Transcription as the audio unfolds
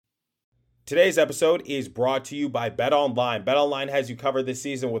Today's episode is brought to you by BetOnline. BetOnline has you covered this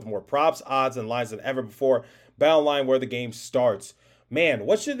season with more props, odds, and lines than ever before. BetOnline, where the game starts. Man,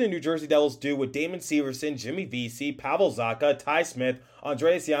 what should the New Jersey Devils do with Damon Severson, Jimmy Vesey, Pavel Zacha, Ty Smith,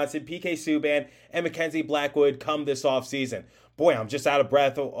 Andreas Johnsson, PK Subban, and Mackenzie Blackwood come this offseason? Boy, I'm just out of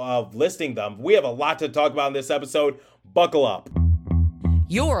breath of listing them. We have a lot to talk about in this episode. Buckle up.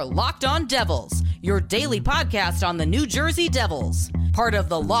 You're Locked On Devils, your daily podcast on the New Jersey Devils. Part of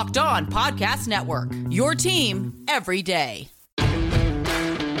the Locked On Podcast Network, your team every day.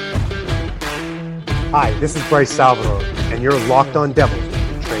 Hi, this is Bryce Salvador, and you're Locked On Devils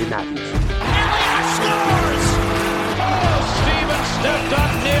with Trey Matthews. Elliott scores! Oh, Steven stepped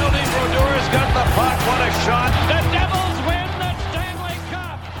up, nailed it. Brodor's got the puck. What a shot. The Devils win the Stanley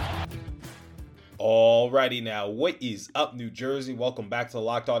Cup. Alrighty now, what is up, New Jersey? Welcome back to the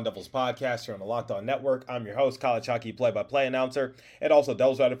Locked On Devils podcast here on the Locked On Network. I'm your host, college hockey play-by-play announcer, and also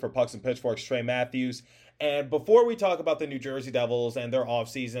Devils writer for Pucks and Pitchforks, Trey Matthews. And before we talk about the New Jersey Devils and their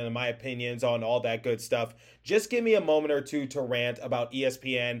offseason and my opinions on all that good stuff, just give me a moment or two to rant about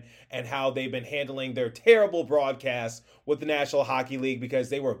ESPN and how they've been handling their terrible broadcast with the National Hockey League, because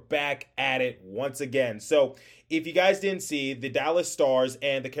they were back at it once again. So if you guys didn't see, the Dallas Stars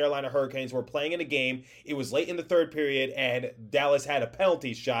and the Carolina Hurricanes were playing in a game. It was late in the third period, and Dallas had a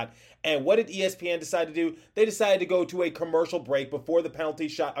penalty shot. And what did ESPN decide to do? They decided to go to a commercial break before the penalty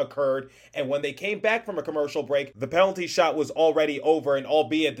shot occurred. And when they came back from a commercial break, the penalty shot was already over. And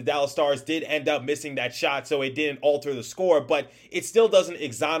albeit the Dallas Stars did end up missing that shot, so it didn't alter the score, but it still doesn't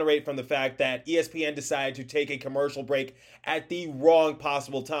exonerate from the fact that ESPN decided to take a commercial break at the wrong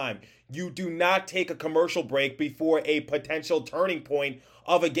possible time. You do not take a commercial break before a potential turning point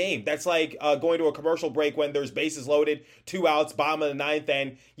of a game. That's like going to a commercial break when there's bases loaded, 2 outs, bottom of the ninth,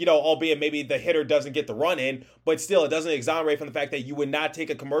 and, albeit maybe the hitter doesn't get the run in, but still it doesn't exonerate from the fact that you would not take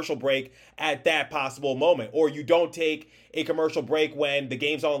a commercial break at that possible moment. Or you don't take a commercial break when the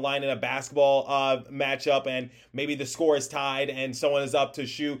game's on the line in a basketball matchup and maybe the score is tied and someone is up to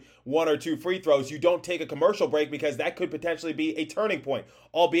shoot 1 or 2 free throws. You don't take a commercial break because that could potentially be a turning point.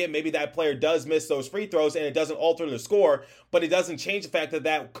 Albeit maybe that player does miss those free throws and it doesn't alter the score, but it doesn't change the fact that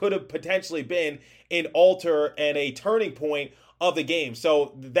that could have potentially been an alter and a turning point of the game.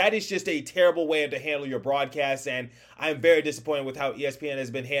 So that is just a terrible way to handle your broadcast, and I'm very disappointed with how ESPN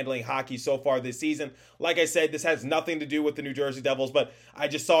has been handling hockey so far this season. Like I said, this has nothing to do with the New Jersey Devils, but I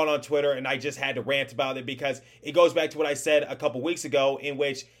just saw it on Twitter and I just had to rant about it because it goes back to what I said a couple weeks ago, in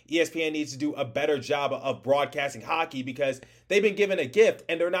which ESPN needs to do a better job of broadcasting hockey because they've been given a gift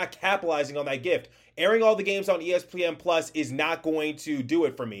and they're not capitalizing on that gift. Airing all the games on ESPN Plus is not going to do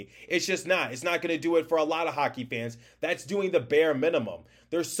it for me. It's just not. It's not going to do it for a lot of hockey fans. That's doing the bare minimum.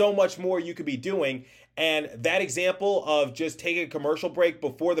 There's so much more you could be doing. And that example of just taking a commercial break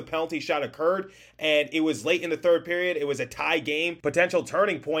before the penalty shot occurred, and it was late in the third period, it was a tie game, potential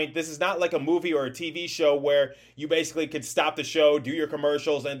turning point. This is not like a movie or a TV show where you basically could stop the show, do your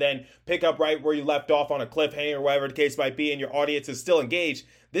commercials, and then pick up right where you left off on a cliffhanger or whatever the case might be, and your audience is still engaged.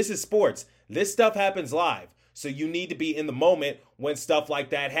 This is sports. This stuff happens live. So you need to be in the moment when stuff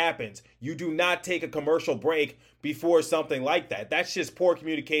like that happens. You do not take a commercial break before something like that. That's just poor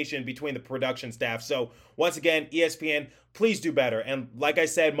communication between the production staff. So once again, ESPN, please do better. And like I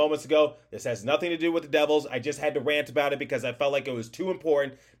said moments ago, this has nothing to do with the Devils. I just had to rant about it because I felt like it was too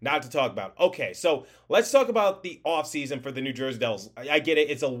important not to talk about. Okay, so let's talk about the offseason for the New Jersey Devils. I get it.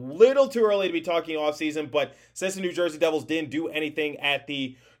 It's a little too early to be talking offseason, but since the New Jersey Devils didn't do anything at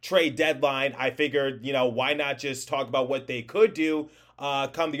the trade deadline, I figured, why not just talk about what they could do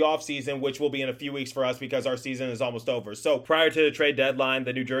come the offseason, which will be in a few weeks for us because our season is almost over. So prior to the trade deadline,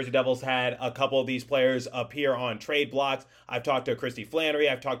 the New Jersey Devils had a couple of these players appear on trade blocks. I've talked to Christy Flannery,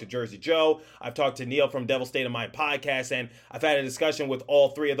 I've talked to Jersey Joe, I've talked to Neil from Devil State of Mind podcast, and I've had a discussion with all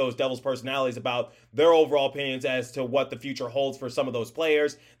 3 of those Devils personalities about their overall opinions as to what the future holds for some of those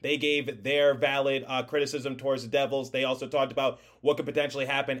players. They gave their valid criticism towards the Devils. They also talked about what could potentially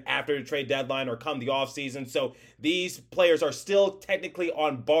happen after the trade deadline or come the offseason. So these players are still technically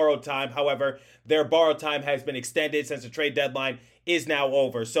on borrowed time. However, their borrowed time has been extended since the trade deadline is now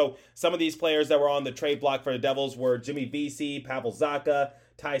over. So some of these players that were on the trade block for the Devils were Jimmy Vesey, Pavel Zacha,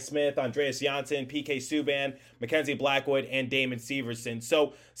 Ty Smith, Andreas Johnsson, PK Subban, Mackenzie Blackwood, and Damon Severson.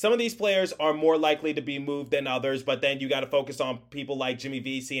 So some of these players are more likely to be moved than others, but then you got to focus on people like Jimmy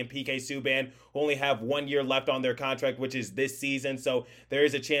Vesey and PK Subban, who only have 1 year left on their contract, which is this season. So there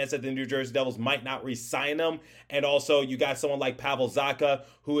is a chance that the New Jersey Devils might not re-sign them. And also you got someone like Pavel Zacha,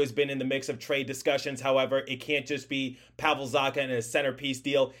 who has been in the mix of trade discussions. However, it can't just be Pavel Zacha and a centerpiece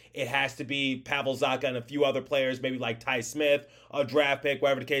deal. It has to be Pavel Zacha and a few other players, maybe like Ty Smith, a draft pick,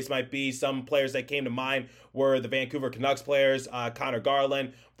 whatever the case might be. Some players that came to mind were the Vancouver Canucks players, Connor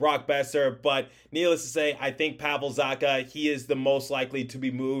Garland, Brock Besser. But needless to say, I think Pavel Zacha, he is the most likely to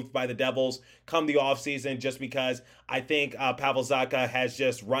be moved by the Devils come the offseason, just because I think Pavel Zacha has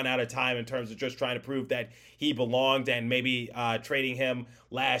just run out of time in terms of just trying to prove that he belonged, and maybe trading him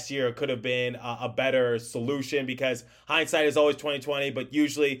last year could have been a better solution, because hindsight is always 20/20. But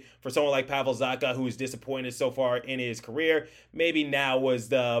usually for someone like Pavel Zacha, who is disappointed so far in his career, maybe now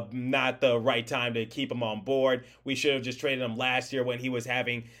was not the right time to keep him on board. We should have just traded him last year when he was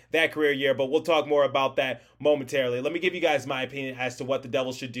having that career year, but we'll talk more about that momentarily. Let me give you guys my opinion as to what the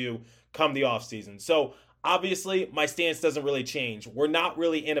Devils should do come the offseason. So obviously, my stance doesn't really change. We're not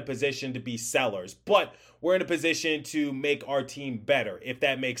really in a position to be sellers, but we're in a position to make our team better, if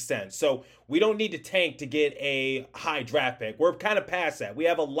that makes sense. So we don't need to tank to get a high draft pick. We're kind of past that. We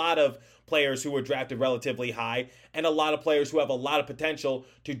have a lot of players who were drafted relatively high, and a lot of players who have a lot of potential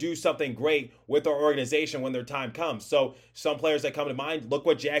to do something great with our organization when their time comes. So some players that come to mind, look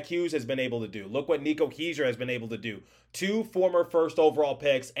what Jack Hughes has been able to do. Look what Nico Hischier has been able to do. 2 former first overall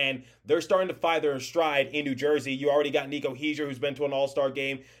picks, and they're starting to find their stride in New Jersey. You already got Nico Hischier, who's been to an All-Star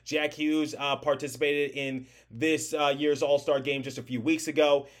game. Jack Hughes participated in this year's All-Star game just a few weeks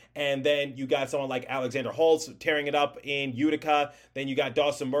ago. And then you got someone like Alexander Holtz tearing it up in Utica. Then you got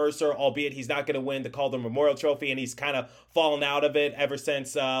Dawson Mercer, albeit he's not going to win the Calder Memorial Trophy, and he's kind of fallen out of it ever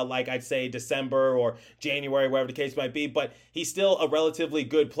since, I'd say, December or January, whatever the case might be. But he's still a relatively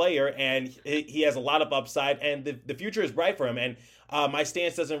good player, and he has a lot of upside, and the future is bright for him. And my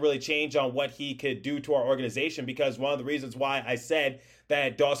stance doesn't really change on what he could do to our organization, because one of the reasons why I said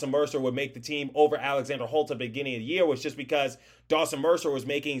that Dawson Mercer would make the team over Alexander Holtz at the beginning of the year was just because Dawson Mercer was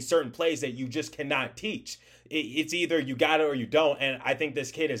making certain plays that you just cannot teach. It's either you got it or you don't, and I think this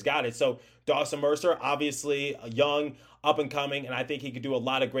kid has got it. So Dawson Mercer, obviously young, up and coming, and I think he could do a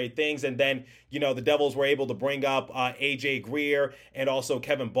lot of great things. And then, the Devils were able to bring up AJ Greer and also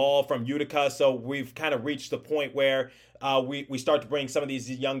Kevin Ball from Utica. So we've kind of reached the point where we start to bring some of these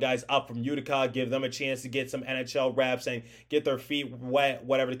young guys up from Utica, give them a chance to get some NHL reps and get their feet wet,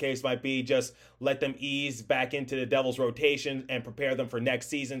 whatever the case might be. Just let them ease back into the Devils rotation and prepare them for next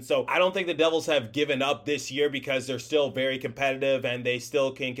season. So I don't think the Devils have given up this year, because they're still very competitive and they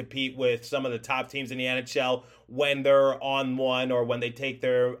still can compete with some of the top teams in the NHL when they're on one, or when they take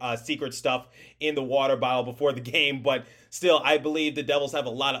their secret stuff in the water bottle before the game. But still, I believe the Devils have a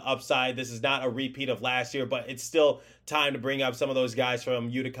lot of upside. This is not a repeat of last year, but it's still time to bring up some of those guys from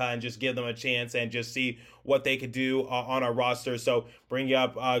Utica and just give them a chance and just see what they could do on our roster. So bringing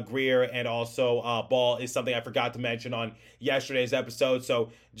up Greer and also Ball is something I forgot to mention on yesterday's episode.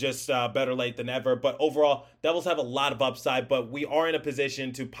 So just better late than ever. But overall, Devils have a lot of upside, but we are in a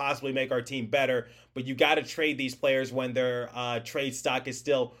position to possibly make our team better. But you got to trade these players when their trade stock is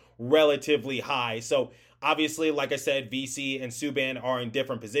still relatively high. So obviously, like I said, VC and Subban are in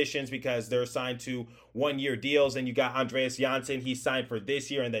different positions because they're signed to one-year deals. And you got Andreas Janssen, he's signed for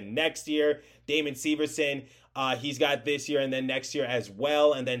this year and then next year. Damon Severson, he's got this year and then next year as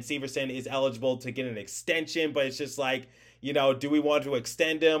well. And then Severson is eligible to get an extension, but it's just like, do we want to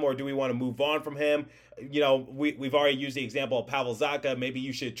extend him or do we want to move on from him? We've already used the example of Pavel Zacha. Maybe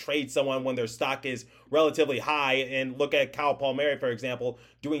you should trade someone when their stock is relatively high, and look at Kyle Palmieri, for example,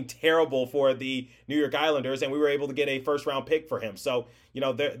 doing terrible for the New York Islanders, and we were able to get a first-round pick for him. So,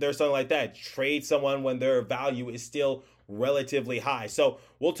 there's something like that. Trade someone when their value is still relatively high. So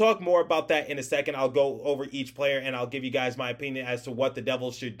we'll talk more about that in a second. I'll go over each player and I'll give you guys my opinion as to what the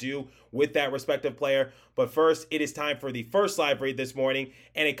Devils should do with that respective player. But first, it is time for the first live read this morning,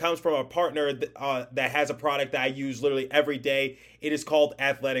 and it comes from a partner that has a product that I use literally every day. It is called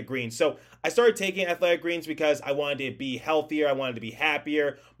Athletic Greens. So I started taking Athletic Greens because I wanted to be healthier. I wanted to be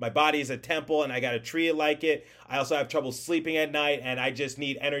happier. My body is a temple and I got to treat it like it. I also have trouble sleeping at night and I just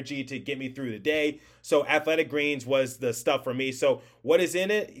need energy to get me through the day. So Athletic Greens was the stuff for me. So what is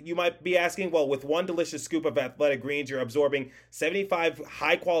in it? You might be asking. Well, with one delicious scoop of Athletic Greens, you're absorbing 75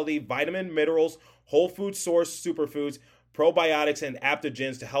 high-quality vitamin, minerals, whole food source superfoods, probiotics, and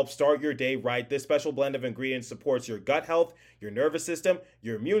adaptogens to help start your day right. This special blend of ingredients supports your gut health, your nervous system,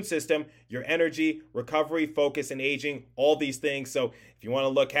 your immune system, your energy, recovery, focus, and aging, all these things. So if you want to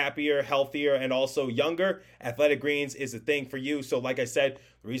look happier, healthier, and also younger, Athletic Greens is a thing for you. So like I said,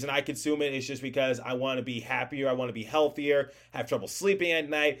 The reason I consume it is just because I want to be happier, I want to be healthier, have trouble sleeping at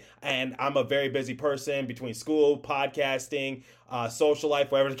night, and I'm a very busy person between school, podcasting, social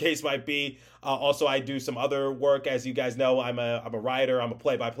life, whatever the case might be. Also, I do some other work. As you guys know, I'm a writer, I'm a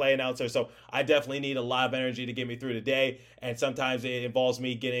play-by-play announcer, so I definitely need a lot of energy to get me through the day, and sometimes it involves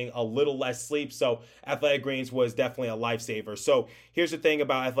me getting a little less sleep, so Athletic Greens was definitely a lifesaver. So here's the thing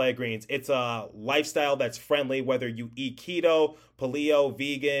about Athletic Greens. It's a lifestyle that's friendly, whether you eat keto, paleo,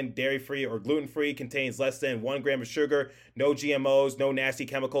 vegan, dairy-free, or gluten-free, contains less than 1 gram of sugar, no GMOs, no nasty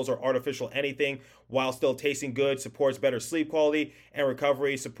chemicals or artificial anything, while still tasting good, supports better sleep quality and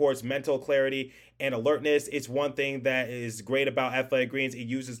recovery, supports mental clarity and alertness. It's one thing that is great about Athletic Greens. It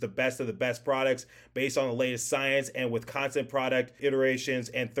uses the best of the best products based on the latest science and with constant product iterations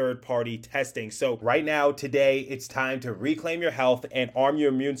and third-party testing. So right now, today, it's time to reclaim your health and arm your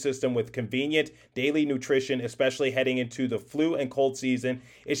immune system with convenient daily nutrition, especially heading into the flu and cold season.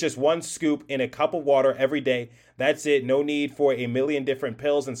 It's just 1 scoop in a cup of water every day. That's it. No need for a million different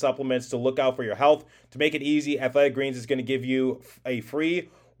pills and supplements to look out for your health. To make it easy, Athletic Greens is going to give you a free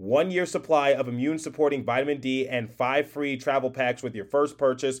 1-year supply of immune-supporting vitamin D and 5 free travel packs with your first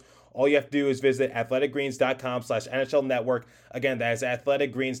purchase. All you have to do is visit athleticgreens.com/NHL Network. Again, that is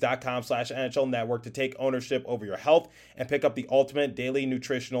athleticgreens.com/NHL Network to take ownership over your health and pick up the ultimate daily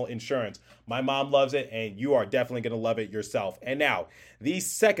nutritional insurance. My mom loves it, and you are definitely going to love it yourself. And now, the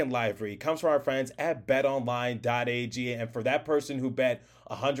second live read comes from our friends at betonline.ag. And for that person who bet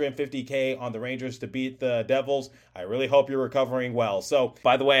 $150K on the Rangers to beat the Devils, I really hope you're recovering well. So,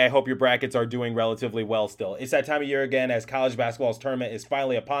 by the way, I hope your brackets are doing relatively well still. It's that time of year again as college basketball's tournament is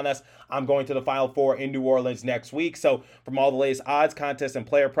finally upon us. I'm going to the Final Four in New Orleans next week. So, from all the latest odds, contests, and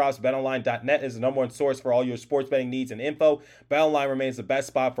player props, betonline.net is the number one source for all your sports betting needs and info. BetOnline remains the best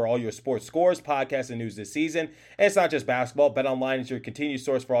spot for all your sports scores, podcasts, and news this season. And it's not just basketball. BetOnline is your continued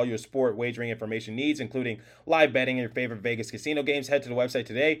source for all your sport wagering information needs, including live betting and your favorite Vegas casino games. Head to the website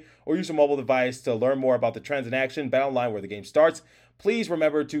today or use your mobile device to learn more about the trends in action. BetOnline, where the game starts. Please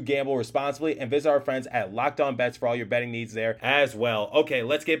remember to gamble responsibly and visit our friends at Locked On Bets for all your betting needs there as well. Okay,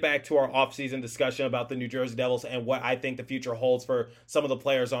 let's get back to our offseason discussion about the New Jersey Devils and what I think the future holds for some of the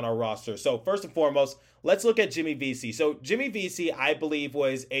players on our roster. So first and foremost, let's look at Jimmy Vesey. So Jimmy Vesey, I believe,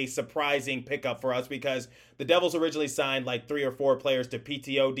 was a surprising pickup for us because the Devils originally signed like 3 or 4 players to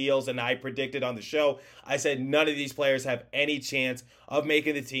PTO deals, and I predicted on the show, I said none of these players have any chance of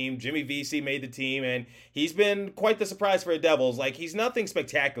making the team. Jimmy Vesey made the team, and he's been quite the surprise for the Devils. Like, he's nothing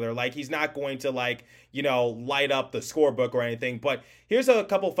spectacular. Like, he's not going to, like, you know, light up the scorebook or anything. But here's a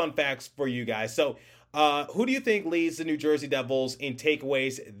couple fun facts for you guys. So, who do you think leads the New Jersey Devils in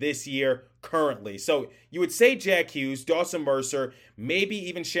takeaways this year currently? So you would say Jack Hughes, Dawson Mercer, maybe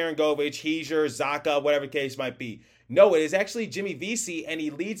even Sharangovich, Heiser, Zacha, whatever the case might be. No, it is actually Jimmy Vesey, and he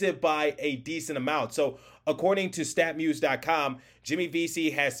leads it by a decent amount. So according to StatMuse.com, Jimmy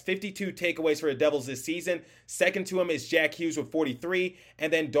Vesey has 52 takeaways for the Devils this season. Second to him is Jack Hughes with 43,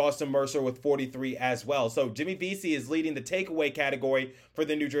 and then Dawson Mercer with 43 as well. So Jimmy Vesey is leading the takeaway category for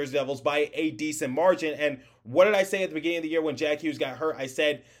the New Jersey Devils by a decent margin. And what did I say at the beginning of the year when Jack Hughes got hurt? I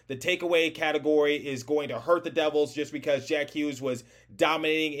said the takeaway category is going to hurt the Devils just because Jack Hughes was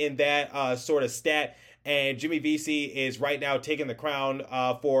dominating in that sort of stat. And Jimmy Vesey is right now taking the crown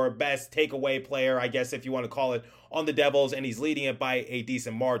for best takeaway player, I guess, if you want to call it, on the Devils, and he's leading it by a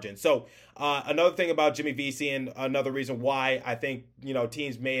decent margin. So another thing about Jimmy Vesey, and another reason why I think, you know,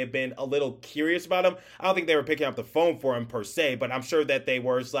 teams may have been a little curious about him. I don't think they were picking up the phone for him per se, but I'm sure that they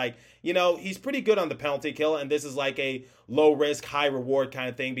were. It's like, you know, he's pretty good on the penalty kill, and this is like a low risk, high reward kind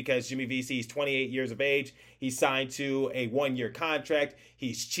of thing because Jimmy Vesey is 28 years of age. He's signed to a 1-year contract.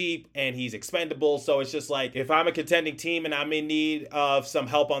 He's cheap and he's expendable. So it's just like, if I'm a contending team and I'm in need of some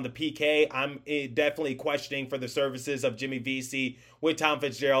help on the PK, I'm definitely questioning for the services of Jimmy Vesey with Tom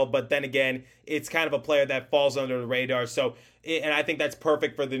Fitzgerald. But then again, it's kind of a player that falls under the radar. So, and I think that's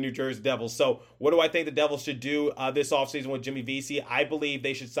perfect for the New Jersey Devils. So what do I think the Devils should do this offseason with Jimmy Vesey? I believe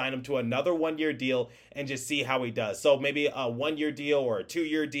they should sign him to another 1-year deal and just see how he does. So maybe a 1-year deal or a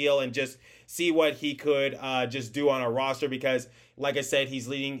 2-year deal and just see what he could just do on our roster because, like I said, he's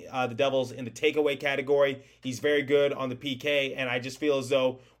leading the Devils in the takeaway category. He's very good on the PK, and I just feel as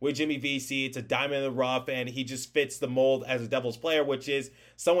though with Jimmy Vesey, it's a diamond in the rough, and he just fits the mold as a Devils player, which is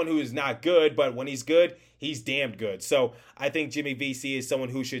someone who is not good, but when he's good, he's damned good. So I think Jimmy Vesey is someone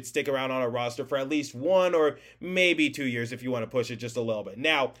who should stick around on our roster for at least 1 or maybe 2 years if you want to push it just a little bit.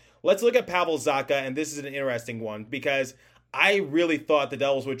 Now, let's look at Pavel Zacha, and this is an interesting one because I really thought the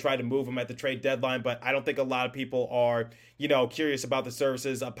Devils would try to move him at the trade deadline, but I don't think a lot of people are, curious about the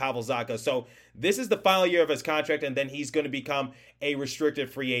services of Pavel Zacha. So this is the final year of his contract, and then he's going to become a restricted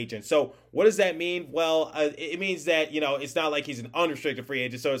free agent. So what does that mean? Well, it means that, it's not like he's an unrestricted free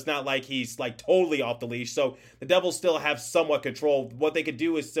agent, so it's not like he's like totally off the leash. So the Devils still have somewhat control. What they could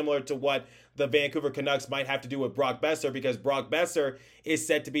do is similar to what the Vancouver Canucks might have to do with Brock Boeser, because Brock Boeser is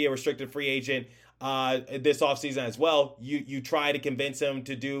set to be a restricted free agent this offseason as well. You try to convince him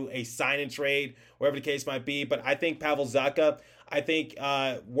to do a sign and trade, whatever the case might be. But I think Pavel Zacha,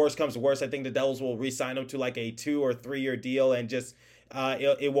 worst comes to worst, I think the Devils will re-sign him to like a 2 or 3 year deal, and just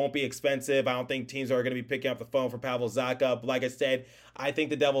it won't be expensive. I don't think teams are going to be picking up the phone for Pavel Zacha. But like I said, I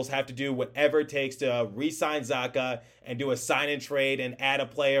think the Devils have to do whatever it takes to re-sign Zacha and do a sign and trade and add a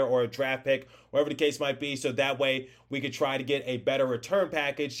player or a draft pick, whatever the case might be, so that way we could try to get a better return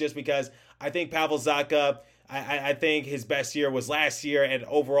package, just because I think Pavel Zacha, I think his best year was last year, and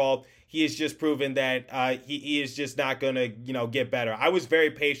overall he has just proven that he is just not going to get better. I was very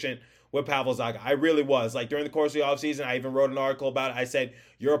patient with Pavel Zacha. I really was. Like during the course of the offseason, I even wrote an article about it. I said,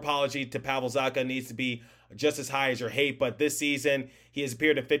 your apology to Pavel Zacha needs to be just as high as your hate. But this season, he has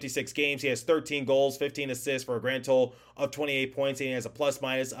appeared in 56 games. He has 13 goals, 15 assists for a grand total of 28 points. And he has a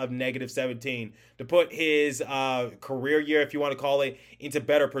plus-minus of -17. To put his career year, if you want to call it, into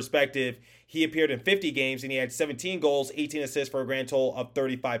better perspective, he appeared in 50 games and he had 17 goals, 18 assists for a grand total of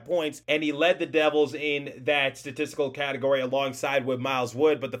 35 points. And he led the Devils in that statistical category alongside with Miles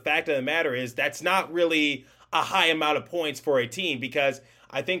Wood. But the fact of the matter is that's not really a high amount of points for a team, because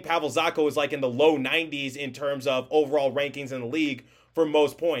I think Pavel Zacha was like in the low 90s in terms of overall rankings in the league for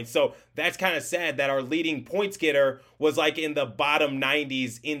most points. So that's kind of sad that our leading points getter was like in the bottom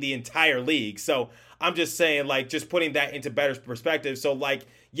 90s in the entire league. So I'm just saying, like, just putting that into better perspective. So, like,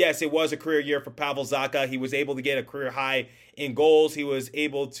 yes, it was a career year for Pavel Zacha. He was able to get a career high in goals. He was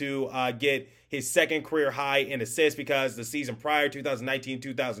able to get his second career high in assists, because the season prior,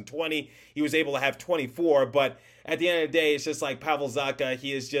 2019-2020, he was able to have 24. But at the end of the day, it's just like Pavel Zacha,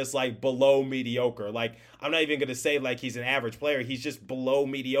 he is just like below mediocre. Like, I'm not even going to say like he's an average player. He's just below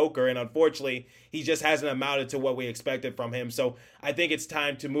mediocre. And unfortunately, he just hasn't amounted to what we expected from him. So I think it's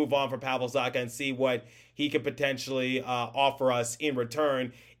time to move on from Pavel Zacha and see what he could potentially offer us in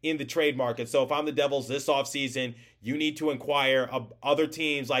return in the trade market. So if I'm the Devils this offseason, you need to inquire of other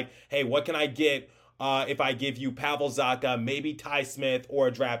teams like, hey, what can I get if I give you Pavel Zacha, maybe Ty Smith, or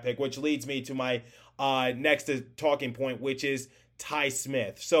a draft pick, which leads me to my next talking point, which is Ty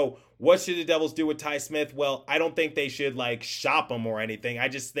Smith. So what should the Devils do with Ty Smith? Well, I don't think they should like shop him or anything. I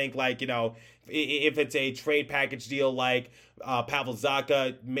just think like, if it's a trade package deal like Pavel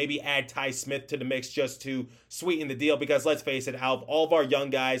Zacha, maybe add Ty Smith to the mix just to sweeten the deal, because let's face it, out of all of our young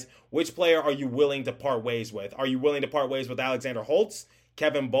guys, which player are you willing to part ways with? Are you willing to part ways with Alexander Holtz,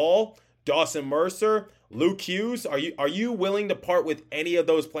 Kevin Ball, Dawson Mercer, Luke Hughes? Are you willing to part with any of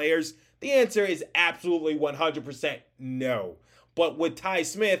those players? The answer is absolutely 100% no. But with Ty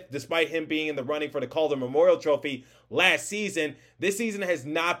Smith, despite him being in the running for the Calder Memorial Trophy last season, this season has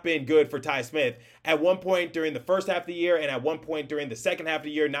not been good for Ty Smith. At one point during the first half of the year and at one point during the second half of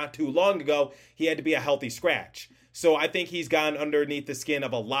the year not too long ago, he had to be a healthy scratch. So I think he's gone underneath the skin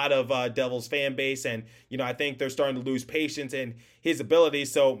of a lot of Devils fan base, and I think they're starting to lose patience in his ability.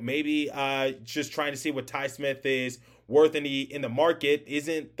 So maybe just trying to see what Ty Smith is worth in the market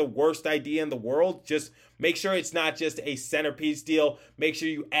isn't the worst idea in the world. Just make sure it's not just a centerpiece deal. Make sure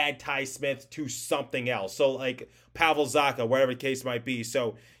you add Ty Smith to something else. So like Pavel Zacha, whatever the case might be.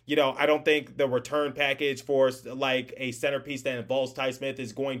 So, I don't think the return package for like a centerpiece that involves Ty Smith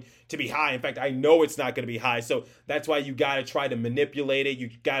is going to be high. In fact, I know it's not going to be high. So that's why you got to try to manipulate it. You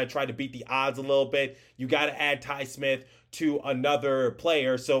got to try to beat the odds a little bit. You got to add Ty Smith to another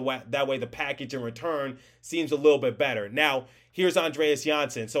player, so that way the package in return seems a little bit better. Now, here's Andreas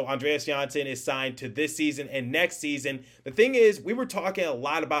Johnsson. So Andreas Johnsson is signed to this season and next season. The thing is, we were talking a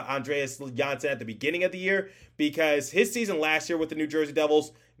lot about Andreas Johnsson at the beginning of the year, because his season last year with the New Jersey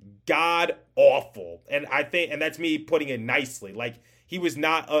Devils, god awful. And that's me putting it nicely. Like, he was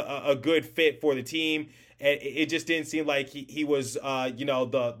not a good fit for the team. It just didn't seem like he was,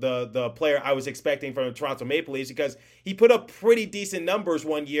 the player I was expecting from the Toronto Maple Leafs, because he put up pretty decent numbers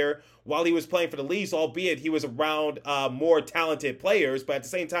one year while he was playing for the Leafs, albeit he was around more talented players. But at the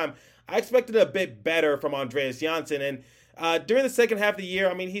same time, I expected a bit better from Andreas Johnsson. And during the second half of the year,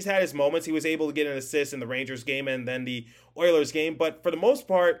 I mean, he's had his moments. He was able to get an assist in the Rangers game and then the Oilers game. But for the most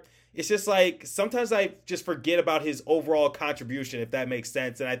part, it's just like sometimes I just forget about his overall contribution, if that makes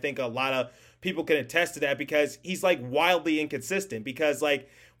sense. And I think a lot of people can attest to that, because he's like wildly inconsistent, because like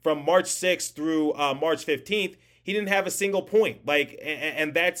from March 6th through March 15th, he didn't have a single point. Like,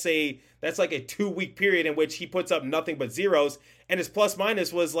 and that's like a 2-week period in which he puts up nothing but zeros, and his plus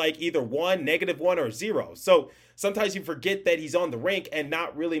minus was like either 1, -1, or 0. So sometimes you forget that he's on the rink and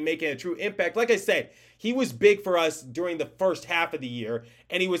not really making a true impact. Like I said, he was big for us during the first half of the year,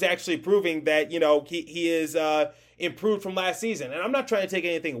 and he was actually proving that, he is improved from last season. And I'm not trying to take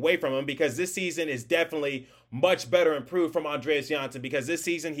anything away from him, because this season is definitely much better improved from Andreas Johnsson, because this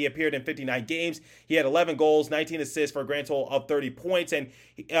season he appeared in 59 games. He had 11 goals, 19 assists for a grand total of 30 points. And,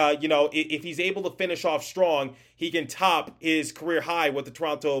 if he's able to finish off strong, he can top his career high with the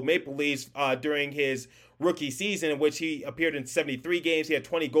Toronto Maple Leafs during his rookie season, in which he appeared in 73 games. He had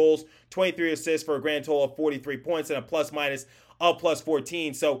 20 goals, 23 assists for a grand total of 43 points and a plus minus of plus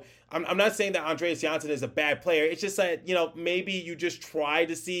 14. So I'm not saying that Andreas Johnsson is a bad player. It's just that, maybe you just try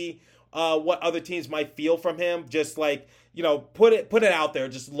to see what other teams might feel from him. Just like, put it out there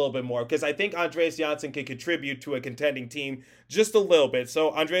just a little bit more, because I think Andreas Johnsson can contribute to a contending team just a little bit.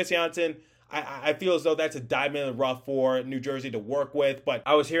 So Andreas Johnsson, I feel as though that's a diamond in the rough for New Jersey to work with. But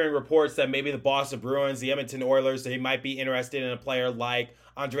I was hearing reports that maybe the Boston Bruins, the Edmonton Oilers, they might be interested in a player like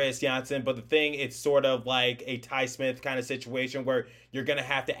Andreas Johnsson. But the thing, it's sort of like a Ty Smith kind of situation where you're going to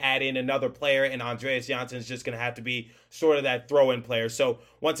have to add in another player, and Andreas Johnsson is just going to have to be sort of that throw-in player. So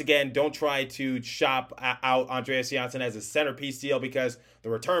once again, don't try to shop out Andreas Johnsson as a centerpiece deal, because the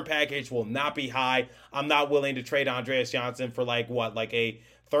return package will not be high. I'm not willing to trade Andreas Johnsson for like a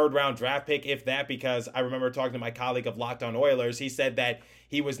third-round draft pick, if that, because I remember talking to my colleague of Locked On Oilers. He said that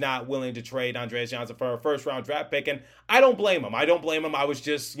he was not willing to trade Andreas Johnsson for a first-round draft pick, and I don't blame him. I was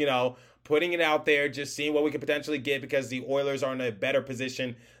just, putting it out there, just seeing what we could potentially get, because the Oilers are in a better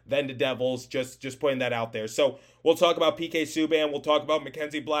position than the Devils, just putting that out there. So we'll talk about PK Subban, we'll talk about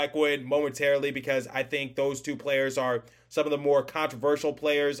Mackenzie Blackwood momentarily, because I think those two players are some of the more controversial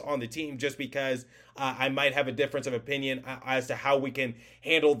players on the team, just because I might have a difference of opinion as to how we can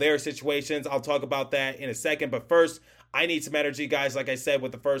handle their situations. I'll talk about that in a second, but first, I need some energy, guys, like I said,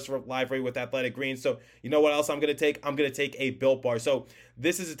 with the first live read with Athletic Greens. So you know what else I'm going to take? I'm going to take a Built Bar. So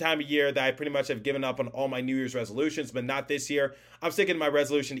this is the time of year that I pretty much have given up on all my New Year's resolutions, but not this year. I'm sticking to my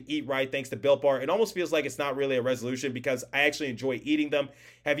resolution to eat right thanks to Built Bar. It almost feels like it's not really a resolution, because I actually enjoy eating them.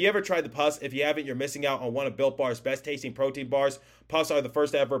 Have you ever tried the Puffs? If you haven't, you're missing out on one of Built Bar's best tasting protein bars. Puffs are the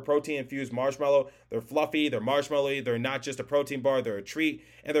first ever protein-infused marshmallow. They're fluffy, they're marshmallowy, they're not just a protein bar, they're a treat,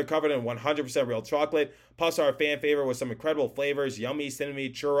 and they're covered in 100% real chocolate. Puffs are a fan favorite with some incredible flavors: yummy,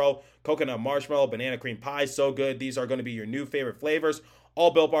 cinnamon, churro, coconut marshmallow, banana cream pie. So good. These are going to be your new favorite flavors. All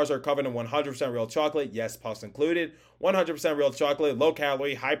Built Bars are covered in 100% real chocolate. Yes, Puffs included. 100% real chocolate, low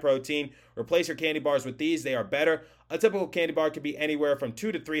calorie, high protein. Replace your candy bars with these. They are better. A typical candy bar can be anywhere from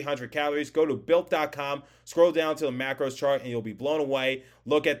 200 to 300 calories. Go to Built.com, scroll down to the macros chart, and you'll be blown away.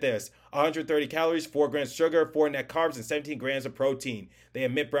 Look at this. 130 calories, 4 grams sugar, 4 net carbs, and 17 grams of protein. They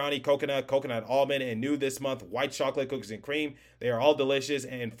have mint brownie, coconut almond, and new this month, white chocolate cookies and cream. They are all delicious,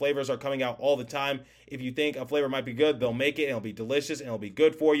 and flavors are coming out all the time. If you think a flavor might be good, they'll make it, and it'll be delicious, and it'll be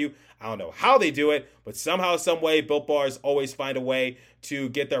good for you. I don't know how they do it, but somehow, some way, Built Bars always find a way to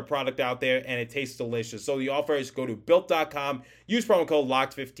get their product out there, and it tastes delicious. So the offer is go to Built.com, use promo code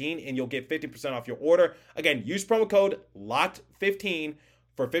LOCKED15, and you'll get 50% off your order. Again, use promo code LOCKED15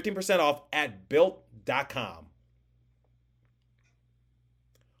 for 15% off at Built.com.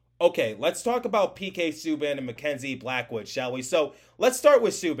 Okay, let's talk about PK Subban and Mackenzie Blackwood, shall we? So let's start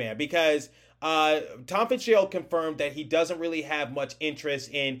with Subban, because Tom Fitzgerald confirmed that he doesn't really have much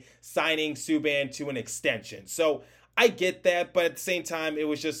interest in signing Subban to an extension. So I get that, but at the same time, it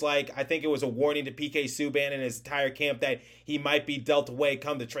was just like, I think it was a warning to PK Subban and his entire camp that he might be dealt away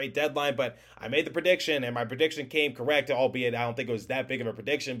come the trade deadline. But I made the prediction, and my prediction came correct, albeit I don't think it was that big of a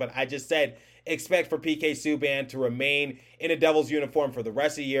prediction. But I just said, expect for PK Subban to remain in a Devils uniform for the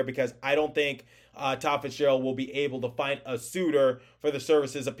rest of the year, because I don't think Tom Fitzgerald will be able to find a suitor for the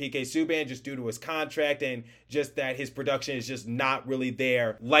services of PK Subban, just due to his contract and just that his production is just not really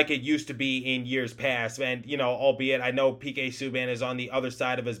there like it used to be in years past. And, albeit I know PK Subban is on the other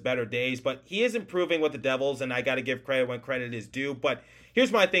side of his better days, but he is improving with the Devils, and I got to give credit when credit is due. But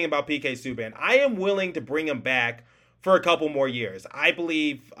here's my thing about PK Subban. I am willing to bring him back for a couple more years. I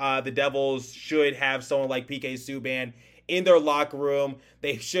believe the Devils should have someone like PK Subban in their locker room.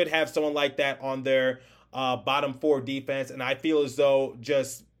 They should have someone like that on their bottom four defense. And I feel as though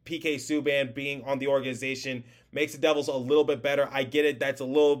just PK Subban being on the organization makes the Devils a little bit better. I get it. That's a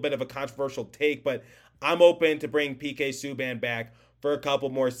little bit of a controversial take, but I'm open to bring PK Subban back for a couple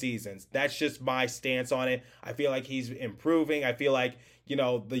more seasons. That's just my stance on it. I feel like he's improving. I feel like,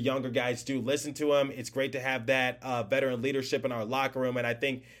 the younger guys do listen to him. It's great to have that veteran leadership in our locker room. And I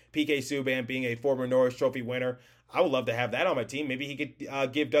think PK Subban, being a former Norris Trophy winner, I would love to have that on my team. Maybe he could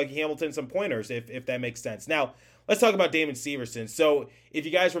give Dougie Hamilton some pointers if that makes sense. Now, let's talk about Damon Severson. So if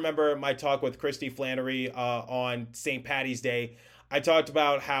you guys remember my talk with Christy Flannery on St. Patty's Day, I talked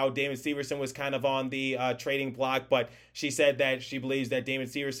about how Damon Severson was kind of on the trading block, but she said that she believes that Damon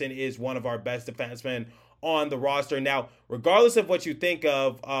Severson is one of our best defensemen on the roster. Now, regardless of what you think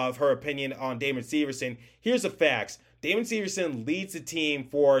of her opinion on Damon Severson, here's the facts. Damon Severson leads the team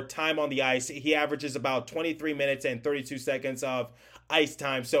for time on the ice. He averages about 23 minutes and 32 seconds of ice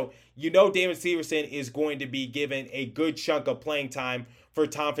time. So Damon Severson is going to be given a good chunk of playing time for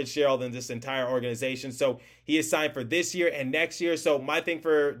Tom Fitzgerald and this entire organization. So he is signed for this year and next year. So my thing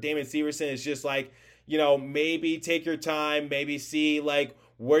for Damon Severson is just like, maybe take your time, maybe see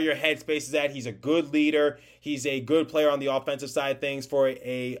where your headspace is at. He's a good leader. He's a good player on the offensive side of things for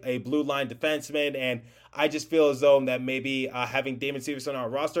a blue line defenseman. And I just feel as though that maybe having Damon Severson on our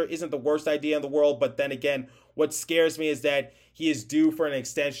roster isn't the worst idea in the world. But then again, what scares me is that he is due for an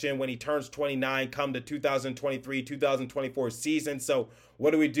extension when he turns 29 come the 2023-2024 season. So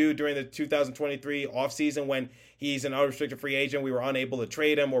what do we do during the 2023 offseason when he's an unrestricted free agent? We were unable to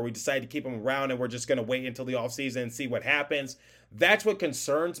trade him, or we decided to keep him around and we're just going to wait until the offseason and see what happens. That's what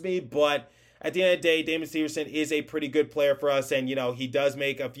concerns me. But at the end of the day, Damon Severson is a pretty good player for us. And, he does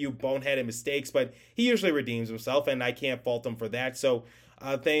make a few boneheaded mistakes, but he usually redeems himself, and I can't fault him for that. So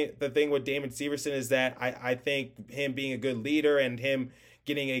the thing with Damon Severson is that I think him being a good leader and him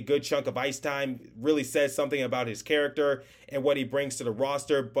getting a good chunk of ice time really says something about his character and what he brings to the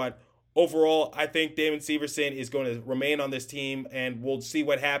roster. But overall, I think Damon Severson is going to remain on this team, and we'll see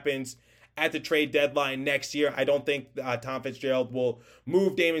what happens at the trade deadline next year. I don't think Tom Fitzgerald will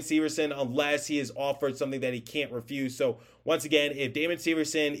move Damon Severson unless he is offered something that he can't refuse. So once again, if Damon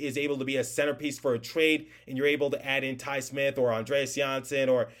Severson is able to be a centerpiece for a trade and you're able to add in Ty Smith or Andreas Janssen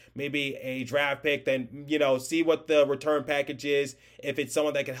or maybe a draft pick, then, see what the return package is. If it's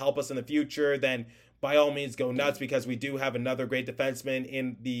someone that can help us in the future, then by all means go nuts, because we do have another great defenseman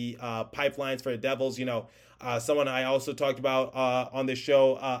in the pipelines for the Devils. Someone I also talked about on this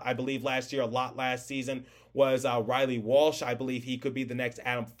show, I believe last season, was Riley Walsh. I believe he could be the next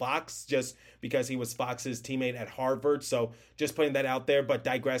Adam Fox, just because he was Fox's teammate at Harvard. So just putting that out there, but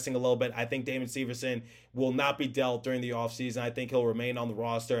digressing a little bit, I think Damon Severson will not be dealt during the offseason. I think he'll remain on the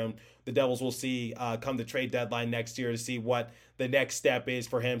roster, and the Devils will see come the trade deadline next year to see what the next step is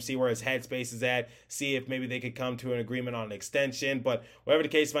for him, see where his headspace is at, see if maybe they could come to an agreement on an extension. But whatever the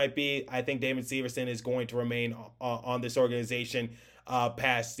case might be, I think Damon Severson is going to remain on this organization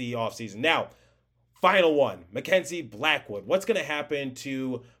past the offseason. Now, final one, Mackenzie Blackwood. What's going to happen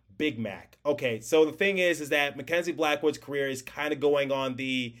to Big Mac? Okay, so the thing is that Mackenzie Blackwood's career is kind of going on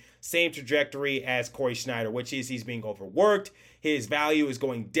the same trajectory as Corey Schneider, which is he's being overworked. His value is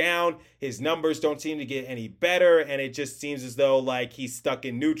going down. His numbers don't seem to get any better, and it just seems as though he's stuck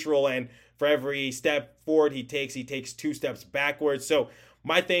in neutral, and for every step forward he takes 2 steps backwards. So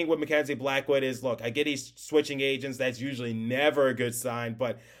my thing with Mackenzie Blackwood is, look, I get he's switching agents. That's usually never a good sign,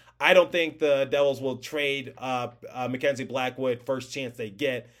 but I don't think the Devils will trade Mackenzie Blackwood first chance they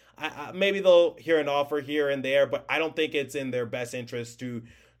get. Maybe they'll hear an offer here and there, but I don't think it's in their best interest to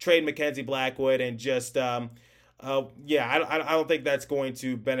trade Mackenzie Blackwood and just, I don't think that's going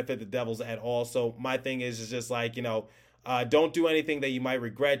to benefit the Devils at all. So my thing is just don't do anything that you might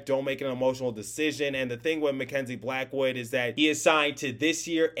regret. Don't make an emotional decision. And the thing with Mackenzie Blackwood is that he is signed to this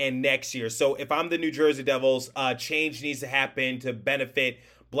year and next year. So if I'm the New Jersey Devils, change needs to happen to benefit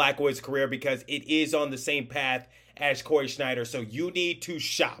Blackwood's career, because it is on the same path as Corey Schneider. So you need to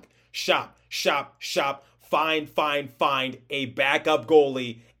shop, find a backup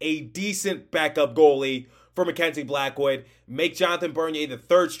goalie, a decent backup goalie for Mackenzie Blackwood. Make Jonathan Bernier the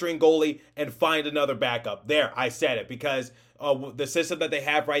third string goalie and find another backup. There, I said it, because the system that they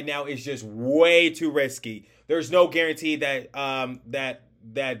have right now is just way too risky. There's no guarantee that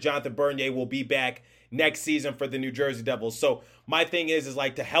that Jonathan Bernier will be back next season for the New Jersey Devils. So my thing is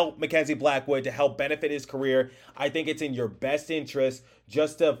to help Mackenzie Blackwood, to help benefit his career, I think it's in your best interest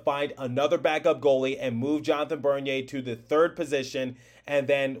just to find another backup goalie and move Jonathan Bernier to the third position, and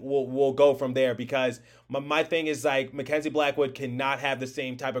then we'll go from there, because my thing is Mackenzie Blackwood cannot have the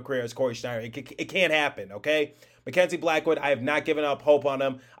same type of career as Corey Schneider. It can't happen, okay? Mackenzie Blackwood, I have not given up hope on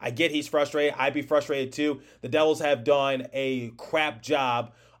him. I get he's frustrated. I'd be frustrated too. The Devils have done a crap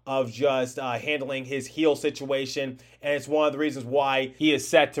job of just handling his heel situation, and it's one of the reasons why he is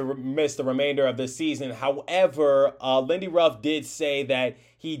set to miss the remainder of the season. However, Lindy Ruff did say that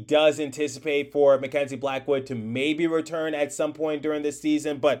he does anticipate for Mackenzie Blackwood to maybe return at some point during this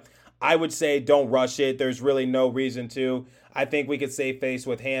season, but I would say don't rush it. There's really no reason to. I think we could save face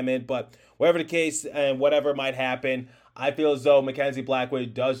with Hammond, but whatever the case and whatever might happen, I feel as though Mackenzie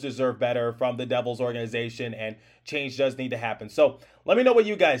Blackwood does deserve better from the Devils organization, and change does need to happen. So let me know what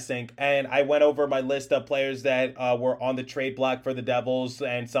you guys think. And I went over my list of players that were on the trade block for the Devils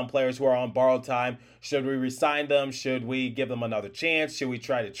and some players who are on borrowed time. Should we re-sign them? Should we give them another chance? Should we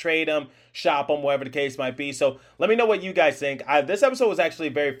try to trade them, shop them, whatever the case might be? So let me know what you guys think. This episode was actually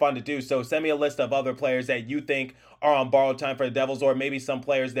very fun to do, so send me a list of other players that you think are on borrowed time for the Devils, or maybe some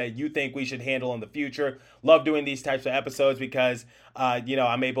players that you think we should handle in the future. Love doing these types of episodes because,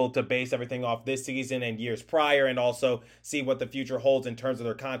 I'm able to base everything off this season and years prior, and also see what the future holds in terms of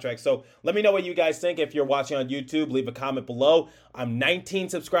their contracts. So let me know what you guys think. If you're watching on YouTube, leave a comment below. I'm 19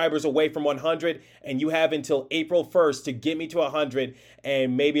 subscribers away from 100, and you have until April 1st to get me to 100,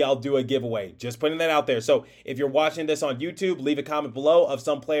 and maybe I'll do a giveaway. Just putting that out there. So if you're watching this on YouTube, leave a comment below of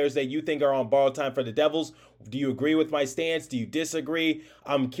some players that you think are on borrowed time for the Devils. Do you agree with my stance? Do you disagree?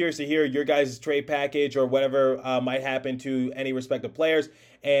 I'm curious to hear your guys' trade package or whatever might happen to any respective players.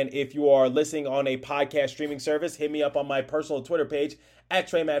 And if you are listening on a podcast streaming service, hit me up on my personal Twitter page at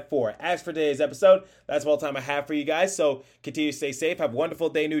TreyMatt4. As for today's episode, that's all the time I have for you guys. So continue to stay safe. Have a wonderful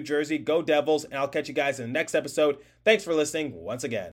day, New Jersey. Go Devils. And I'll catch you guys in the next episode. Thanks for listening once again.